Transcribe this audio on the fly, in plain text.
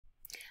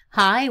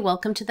Hi,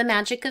 welcome to the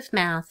Magic of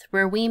Math,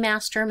 where we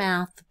master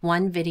math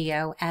one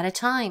video at a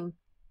time.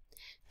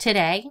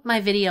 Today, my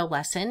video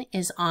lesson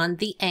is on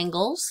the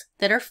angles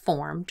that are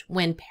formed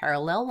when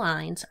parallel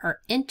lines are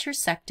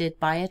intersected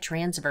by a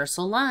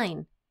transversal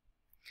line.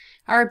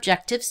 Our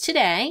objectives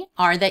today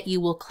are that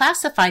you will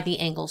classify the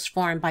angles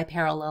formed by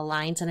parallel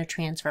lines in a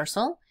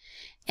transversal,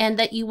 and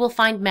that you will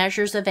find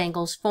measures of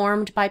angles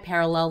formed by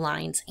parallel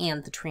lines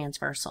and the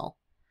transversal.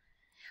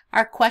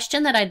 Our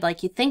question that I'd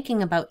like you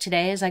thinking about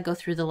today as I go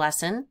through the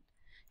lesson: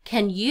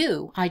 can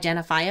you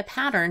identify a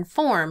pattern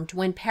formed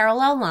when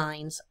parallel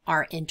lines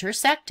are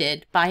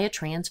intersected by a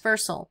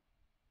transversal?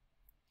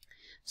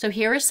 So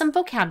here are some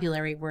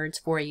vocabulary words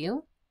for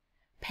you.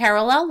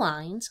 Parallel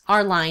lines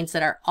are lines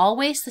that are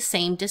always the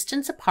same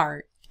distance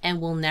apart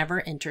and will never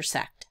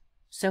intersect.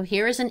 So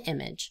here is an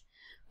image.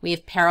 We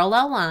have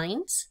parallel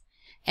lines,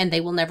 and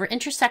they will never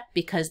intersect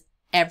because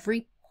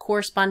every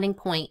corresponding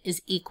point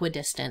is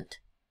equidistant.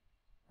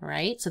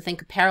 Right? So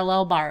think of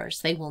parallel bars.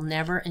 They will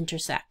never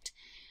intersect.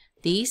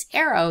 These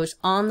arrows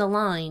on the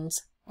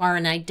lines are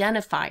an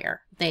identifier.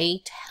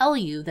 They tell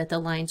you that the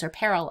lines are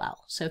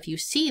parallel. So if you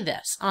see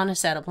this on a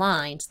set of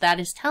lines, that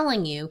is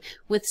telling you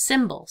with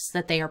symbols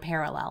that they are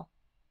parallel.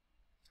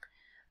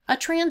 A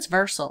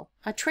transversal.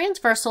 A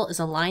transversal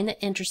is a line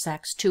that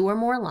intersects two or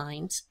more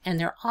lines, and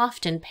they're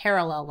often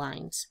parallel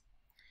lines.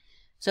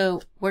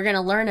 So we're going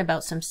to learn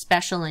about some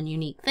special and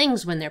unique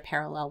things when they're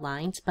parallel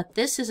lines, but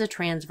this is a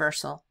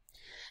transversal.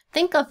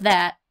 Think of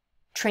that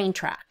train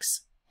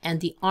tracks and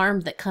the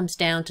arm that comes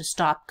down to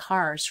stop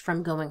cars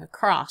from going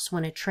across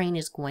when a train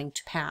is going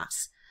to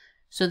pass.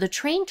 So the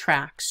train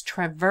tracks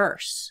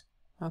traverse,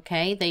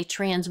 okay? They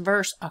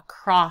transverse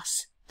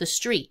across the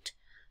street.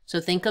 So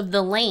think of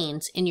the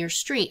lanes in your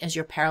street as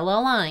your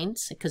parallel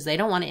lines, because they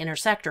don't want to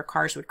intersect or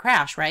cars would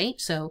crash, right?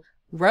 So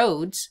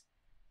roads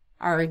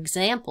are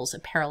examples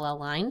of parallel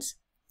lines,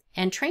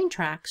 and train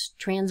tracks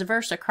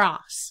transverse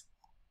across.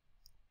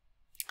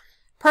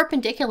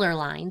 Perpendicular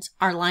lines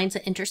are lines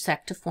that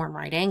intersect to form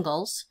right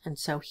angles, and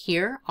so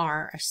here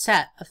are a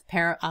set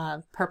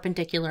of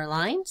perpendicular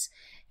lines,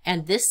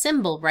 and this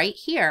symbol right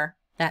here,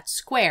 that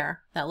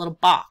square, that little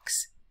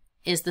box,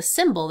 is the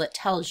symbol that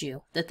tells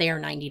you that they are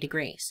 90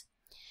 degrees.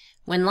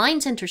 When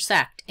lines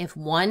intersect, if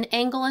one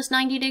angle is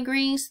 90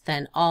 degrees,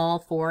 then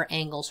all four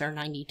angles are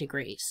 90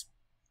 degrees.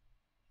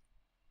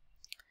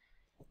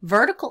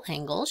 Vertical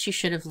angles, you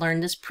should have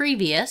learned this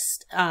previous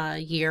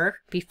year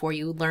before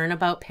you learn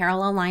about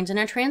parallel lines in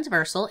a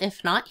transversal.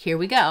 If not, here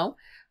we go.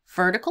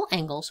 Vertical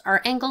angles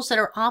are angles that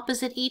are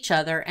opposite each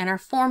other and are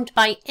formed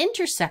by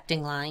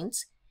intersecting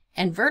lines,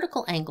 and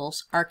vertical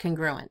angles are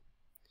congruent.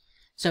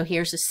 So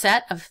here's a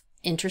set of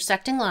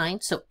intersecting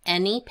lines. So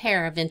any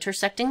pair of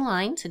intersecting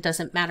lines, it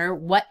doesn't matter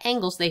what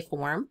angles they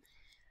form,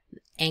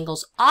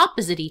 angles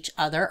opposite each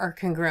other are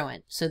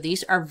congruent. So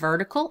these are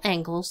vertical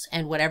angles,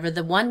 and whatever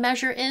the one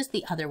measure is,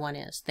 the other one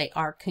is. They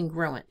are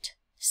congruent.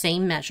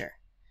 Same measure.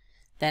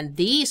 Then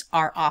these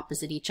are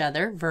opposite each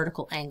other,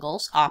 vertical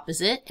angles,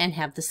 opposite, and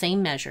have the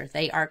same measure.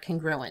 They are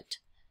congruent.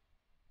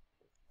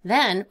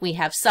 Then we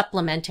have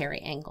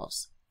supplementary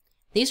angles.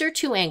 These are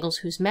two angles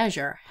whose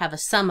measure have a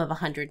sum of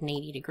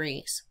 180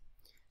 degrees.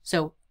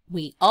 So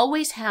we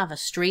always have a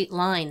straight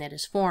line that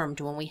is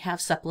formed when we have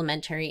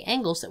supplementary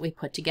angles that we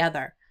put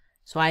together.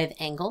 So I have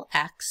angle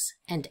X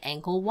and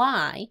angle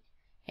Y,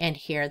 and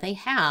here they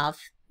have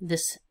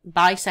this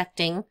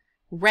bisecting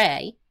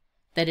ray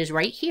that is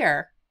right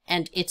here,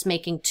 and it's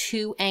making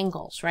two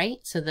angles, right?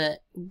 So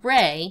the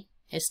ray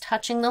is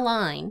touching the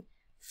line,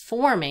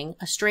 forming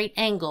a straight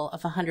angle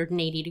of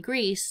 180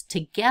 degrees.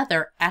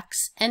 Together,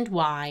 X and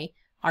Y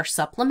are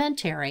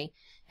supplementary,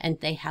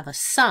 and they have a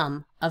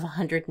sum of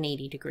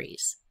 180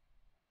 degrees.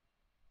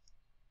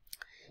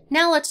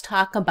 Now let's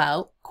talk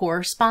about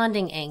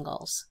corresponding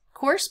angles.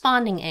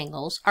 Corresponding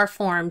angles are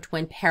formed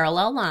when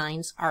parallel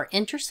lines are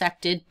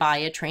intersected by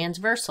a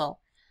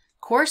transversal.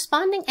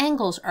 Corresponding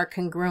angles are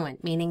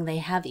congruent, meaning they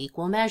have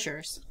equal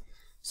measures.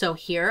 So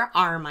here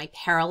are my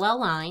parallel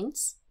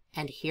lines,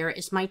 and here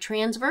is my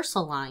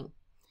transversal line.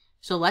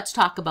 So let's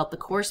talk about the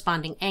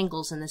corresponding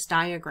angles in this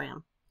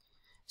diagram.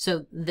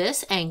 So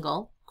this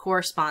angle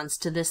corresponds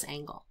to this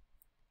angle.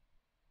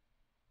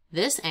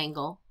 This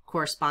angle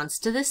corresponds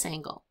to this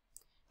angle.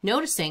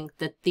 Noticing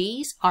that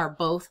these are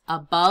both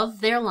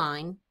above their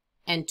line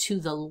and to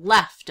the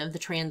left of the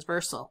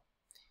transversal.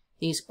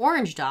 These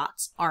orange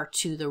dots are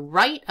to the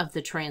right of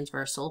the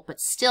transversal, but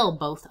still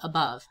both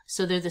above.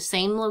 So they're the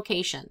same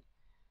location.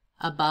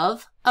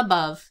 Above,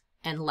 above,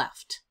 and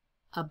left.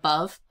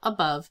 Above,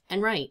 above,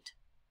 and right.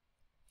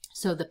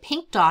 So the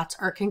pink dots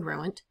are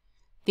congruent.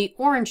 The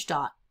orange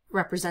dot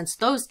represents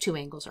those two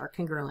angles are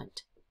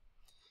congruent.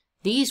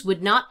 These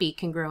would not be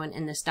congruent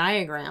in this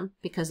diagram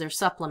because they're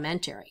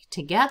supplementary.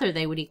 Together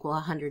they would equal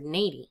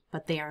 180,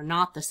 but they are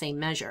not the same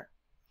measure.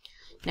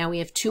 Now we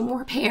have two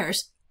more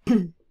pairs,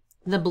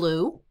 the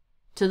blue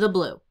to the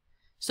blue.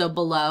 So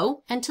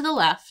below and to the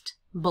left,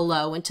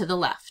 below and to the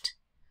left.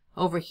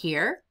 Over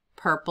here,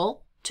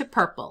 purple to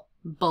purple,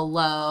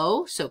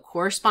 below, so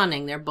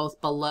corresponding, they're both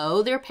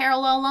below their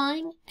parallel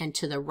line and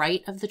to the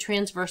right of the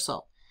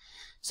transversal.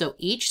 So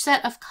each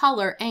set of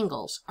color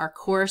angles are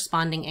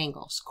corresponding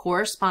angles,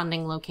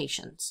 corresponding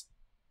locations.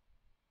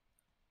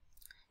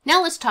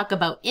 Now let's talk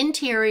about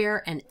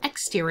interior and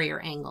exterior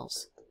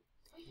angles.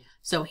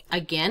 So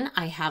again,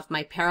 I have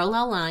my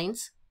parallel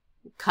lines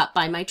cut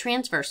by my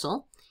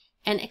transversal,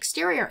 and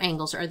exterior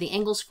angles are the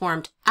angles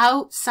formed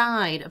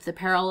outside of the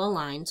parallel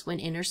lines when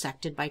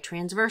intersected by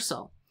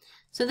transversal.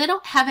 So they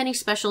don't have any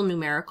special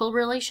numerical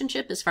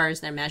relationship as far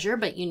as their measure,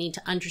 but you need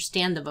to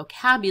understand the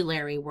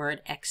vocabulary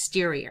word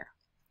exterior.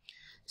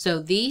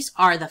 So these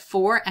are the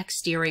 4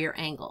 exterior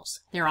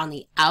angles. They're on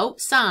the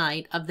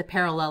outside of the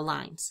parallel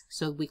lines.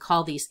 So we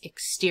call these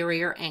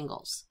exterior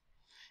angles.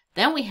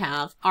 Then we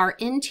have our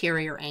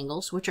interior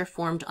angles, which are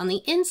formed on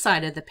the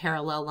inside of the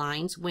parallel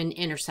lines when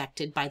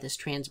intersected by this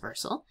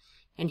transversal.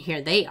 And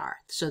here they are.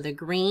 So the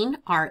green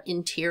are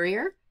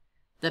interior,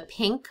 the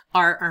pink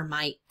are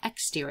my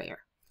exterior.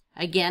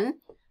 Again,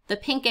 the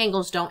pink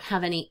angles don't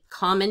have any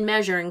common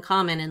measure in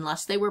common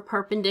unless they were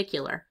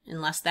perpendicular,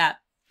 unless that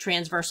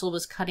transversal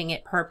was cutting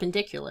it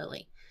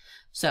perpendicularly.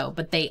 So,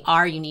 but they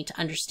are, you need to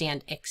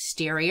understand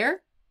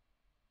exterior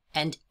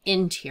and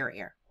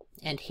interior.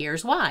 And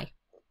here's why.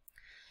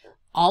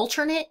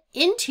 Alternate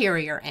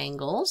interior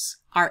angles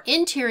are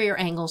interior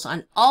angles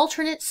on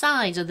alternate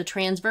sides of the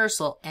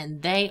transversal,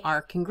 and they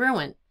are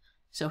congruent.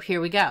 So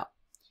here we go.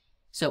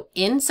 So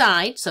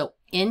inside, so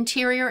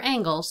interior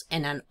angles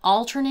and on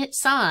alternate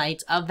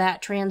sides of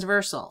that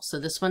transversal. So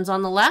this one's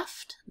on the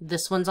left,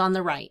 this one's on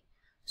the right.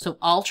 So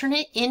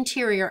alternate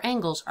interior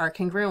angles are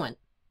congruent.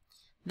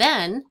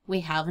 Then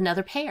we have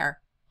another pair,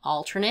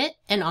 alternate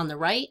and on the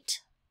right,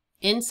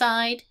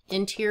 inside,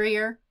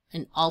 interior,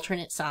 and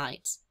alternate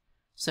sides.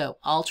 So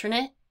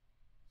alternate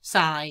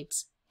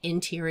sides,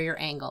 interior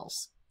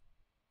angles.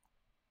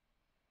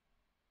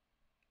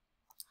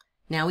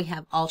 Now we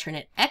have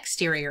alternate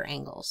exterior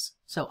angles.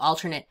 So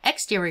alternate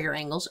exterior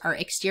angles are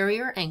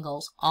exterior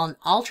angles on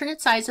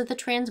alternate sides of the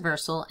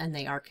transversal, and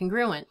they are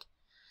congruent.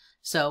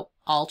 So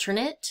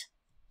alternate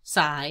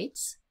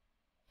sides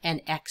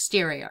and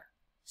exterior,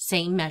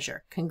 same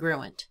measure,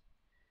 congruent.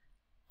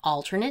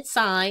 Alternate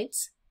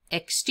sides,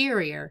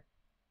 exterior,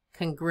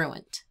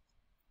 congruent.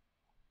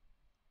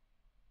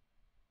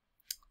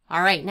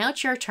 All right, now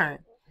it's your turn.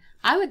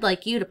 I would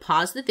like you to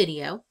pause the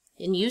video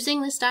and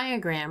using this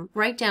diagram,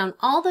 write down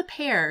all the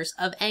pairs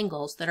of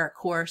angles that are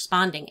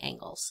corresponding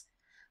angles.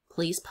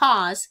 Please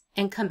pause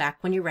and come back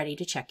when you're ready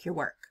to check your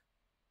work.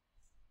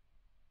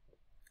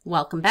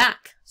 Welcome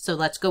back. So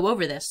let's go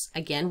over this.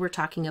 Again, we're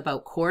talking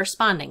about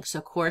corresponding, so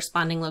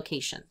corresponding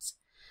locations.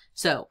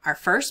 So our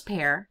first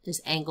pair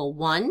is angle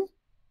 1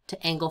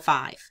 to angle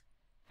 5,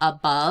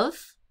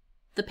 above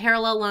the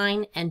parallel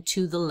line and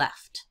to the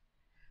left.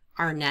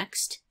 Our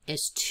next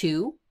is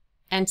 2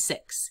 and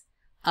 6,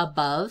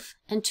 above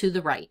and to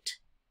the right.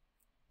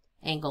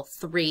 Angle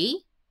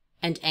 3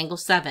 and angle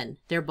 7,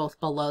 they're both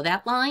below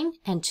that line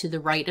and to the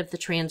right of the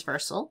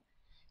transversal.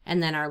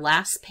 And then our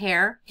last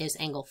pair is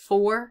angle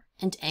 4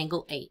 and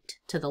angle 8,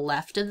 to the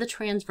left of the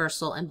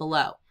transversal and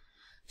below.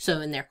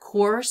 So in their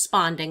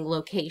corresponding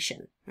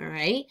location, all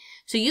right?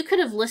 So you could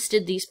have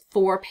listed these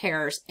 4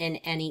 pairs in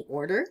any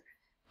order,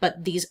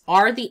 but these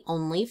are the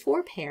only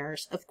 4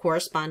 pairs of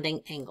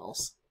corresponding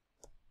angles.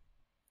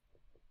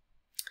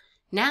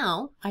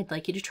 Now, I'd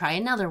like you to try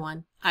another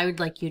one. I would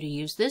like you to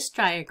use this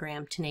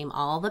diagram to name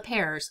all the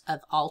pairs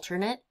of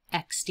alternate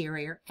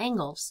exterior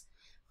angles.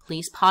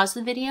 Please pause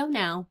the video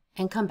now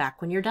and come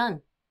back when you're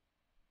done.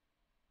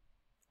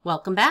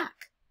 Welcome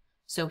back.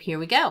 So here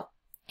we go.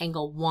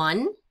 Angle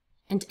 1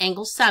 and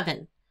angle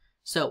 7.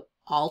 So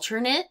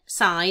alternate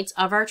sides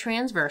of our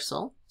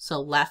transversal. So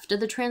left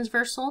of the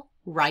transversal,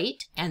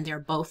 right, and they're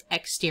both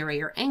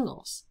exterior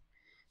angles.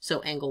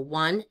 So angle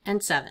 1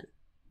 and 7.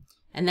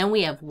 And then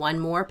we have one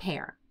more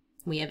pair.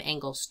 We have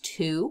angles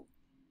 2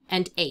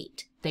 and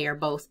 8. They are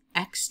both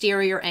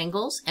exterior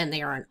angles and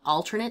they are on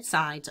alternate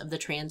sides of the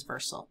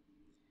transversal.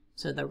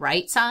 So the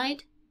right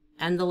side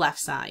and the left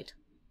side.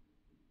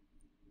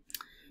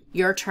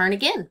 Your turn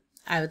again.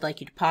 I would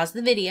like you to pause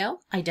the video,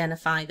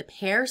 identify the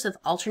pairs of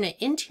alternate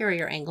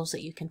interior angles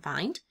that you can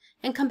find,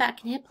 and come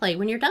back and hit play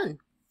when you're done.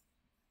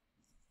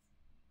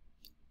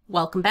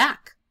 Welcome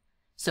back.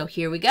 So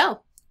here we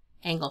go.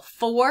 Angle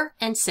 4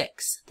 and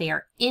 6. They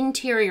are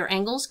interior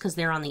angles because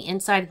they're on the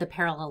inside of the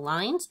parallel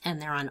lines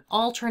and they're on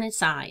alternate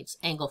sides.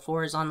 Angle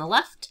 4 is on the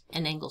left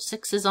and angle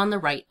 6 is on the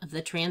right of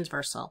the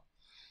transversal.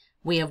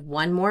 We have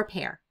one more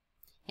pair.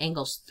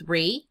 Angles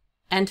 3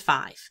 and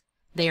 5.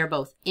 They are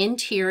both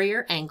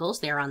interior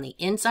angles. They are on the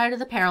inside of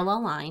the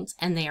parallel lines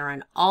and they are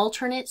on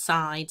alternate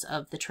sides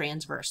of the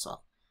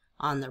transversal.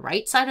 On the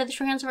right side of the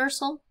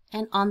transversal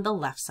and on the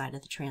left side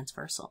of the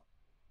transversal.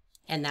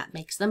 And that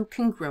makes them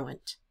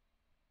congruent.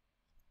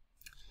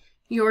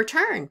 Your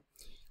turn.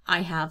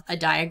 I have a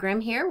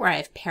diagram here where I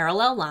have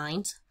parallel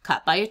lines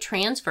cut by a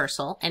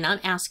transversal, and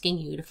I'm asking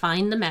you to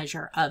find the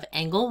measure of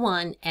angle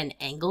 1 and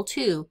angle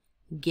 2,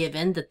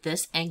 given that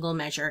this angle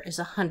measure is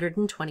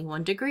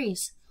 121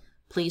 degrees.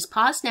 Please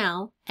pause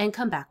now and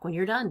come back when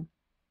you're done.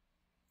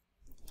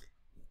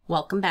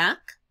 Welcome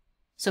back.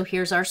 So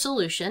here's our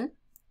solution.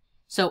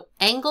 So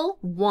angle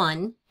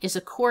 1 is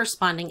a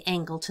corresponding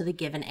angle to the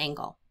given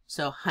angle.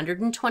 So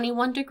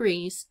 121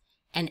 degrees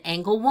and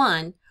angle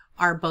 1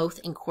 are both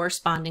in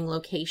corresponding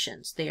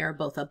locations. They are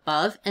both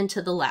above and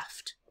to the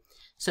left.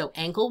 So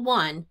angle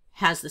 1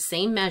 has the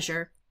same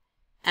measure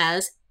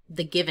as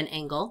the given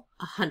angle,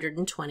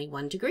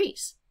 121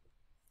 degrees.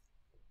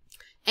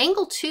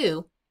 Angle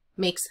 2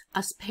 makes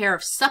a pair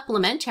of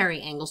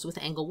supplementary angles with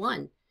angle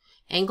 1.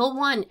 Angle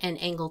 1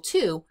 and angle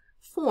 2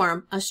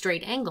 form a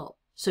straight angle.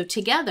 So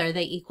together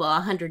they equal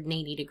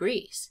 180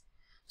 degrees.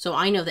 So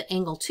I know that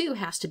angle 2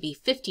 has to be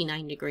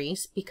 59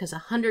 degrees because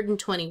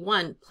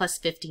 121 plus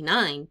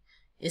 59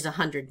 is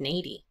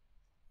 180.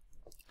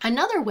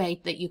 Another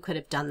way that you could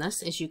have done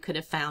this is you could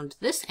have found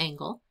this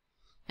angle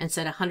and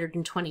said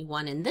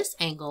 121 and this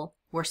angle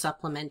were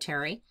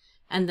supplementary,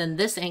 and then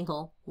this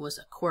angle was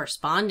a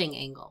corresponding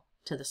angle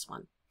to this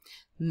one.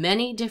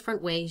 Many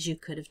different ways you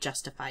could have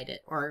justified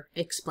it or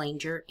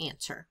explained your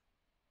answer.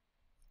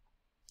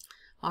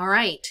 All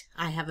right,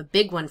 I have a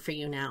big one for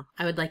you now.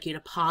 I would like you to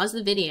pause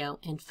the video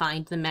and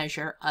find the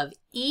measure of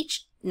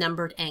each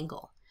numbered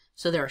angle.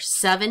 So there are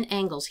 7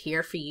 angles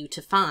here for you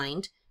to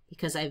find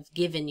because I've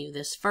given you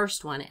this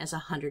first one as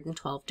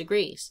 112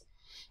 degrees.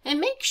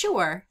 And make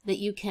sure that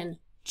you can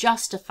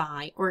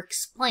justify or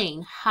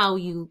explain how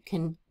you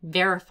can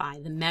verify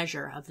the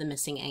measure of the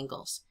missing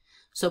angles.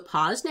 So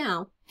pause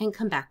now and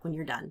come back when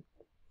you're done.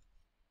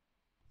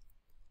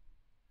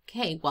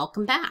 Okay,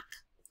 welcome back.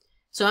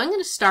 So I'm going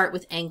to start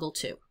with angle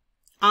 2.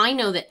 I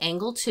know that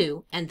angle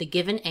 2 and the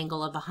given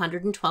angle of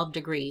 112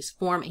 degrees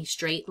form a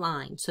straight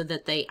line so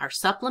that they are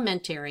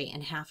supplementary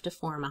and have to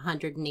form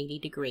 180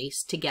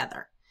 degrees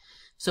together.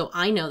 So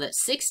I know that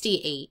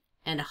 68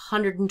 and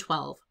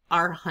 112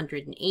 are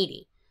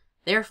 180.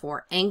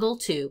 Therefore, angle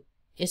 2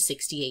 is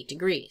 68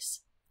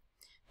 degrees.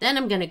 Then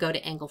I'm going to go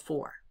to angle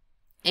 4.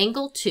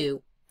 Angle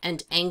 2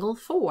 and angle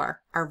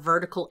 4 are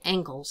vertical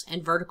angles,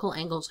 and vertical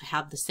angles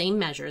have the same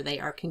measure. They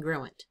are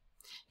congruent.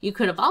 You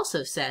could have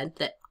also said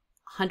that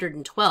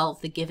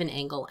 112, the given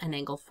angle, and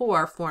angle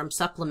 4 form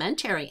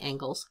supplementary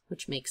angles,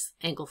 which makes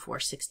angle 4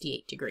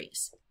 68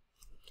 degrees.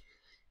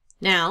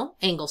 Now,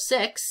 angle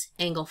 6,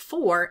 angle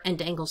 4,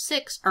 and angle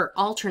 6 are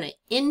alternate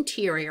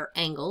interior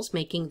angles,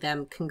 making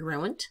them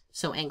congruent.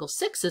 So angle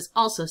 6 is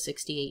also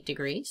 68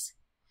 degrees.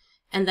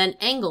 And then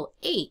angle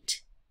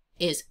 8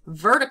 is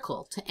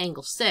vertical to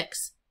angle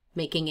 6,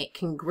 making it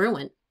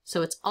congruent.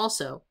 So it's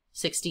also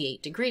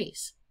 68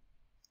 degrees.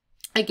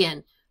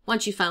 Again,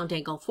 once you found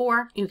angle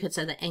 4, you could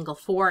say that angle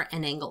 4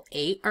 and angle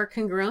 8 are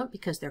congruent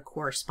because they're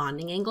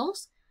corresponding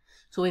angles.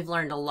 So we've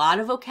learned a lot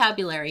of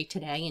vocabulary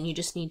today, and you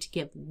just need to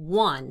give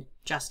one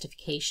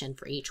justification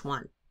for each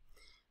one.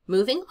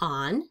 Moving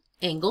on,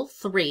 angle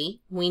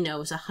 3 we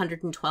know is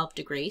 112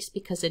 degrees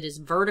because it is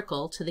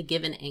vertical to the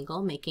given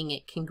angle, making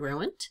it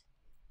congruent.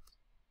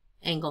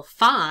 Angle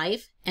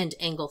 5 and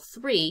angle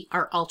 3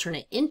 are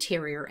alternate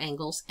interior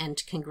angles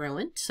and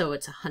congruent, so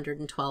it's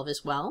 112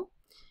 as well.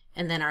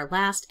 And then our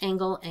last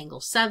angle,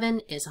 angle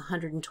 7, is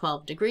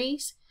 112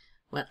 degrees.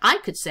 Well, I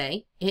could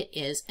say it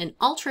is an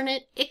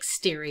alternate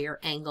exterior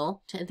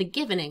angle to the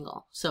given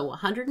angle. So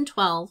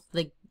 112,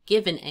 the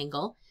given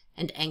angle,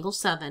 and angle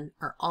 7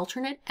 are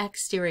alternate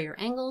exterior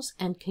angles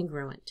and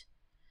congruent.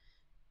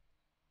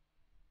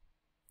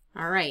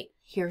 All right,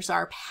 here's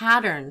our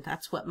pattern.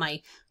 That's what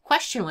my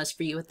question was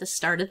for you at the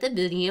start of the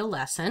video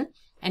lesson,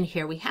 and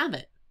here we have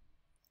it.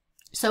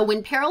 So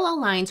when parallel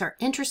lines are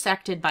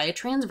intersected by a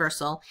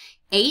transversal,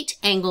 8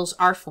 angles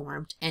are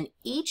formed, and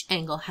each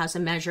angle has a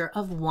measure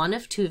of one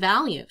of 2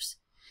 values,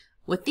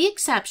 with the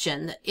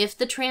exception that if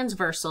the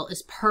transversal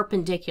is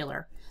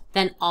perpendicular,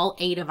 then all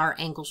 8 of our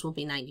angles will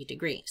be 90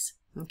 degrees,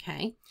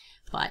 okay?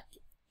 But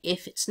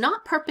if it's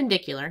not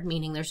perpendicular,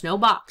 meaning there's no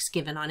box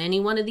given on any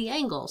one of the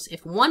angles,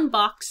 if one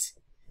box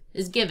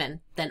is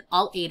given, then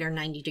all 8 are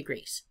 90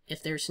 degrees.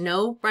 If there's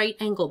no right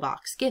angle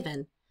box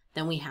given,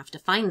 then we have to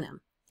find them.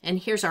 And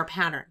here's our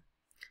pattern.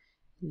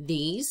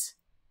 These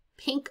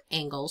pink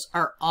angles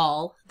are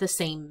all the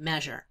same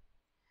measure.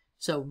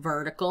 So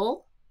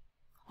vertical,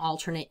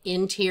 alternate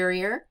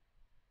interior,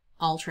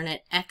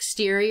 alternate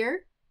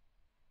exterior,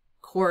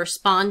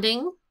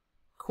 corresponding,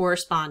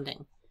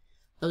 corresponding.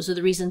 Those are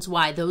the reasons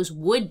why those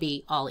would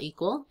be all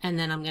equal. And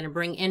then I'm going to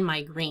bring in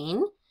my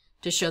green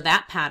to show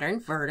that pattern.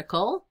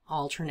 Vertical,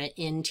 alternate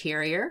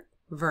interior,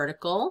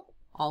 vertical,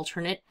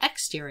 alternate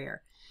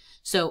exterior.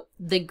 So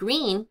the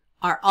green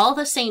are all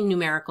the same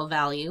numerical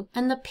value,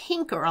 and the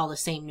pink are all the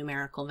same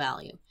numerical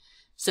value.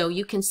 So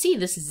you can see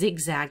this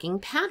zigzagging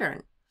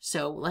pattern.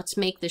 So let's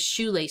make the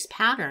shoelace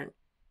pattern.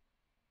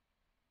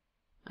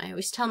 I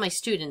always tell my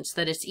students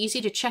that it's easy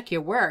to check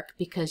your work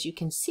because you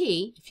can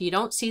see, if you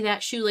don't see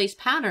that shoelace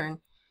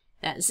pattern,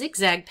 that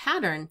zigzag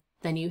pattern,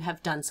 then you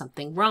have done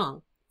something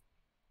wrong.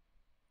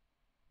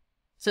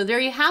 So there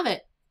you have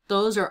it.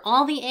 Those are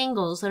all the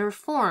angles that are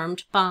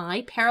formed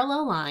by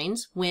parallel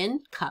lines when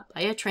cut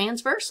by a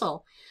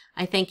transversal.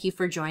 I thank you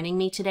for joining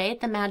me today at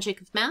the Magic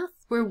of Math.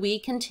 where we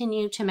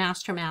continue to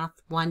master math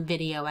one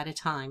video at a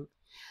time.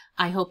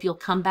 I hope you'll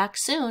come back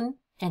soon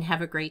and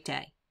have a great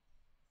day.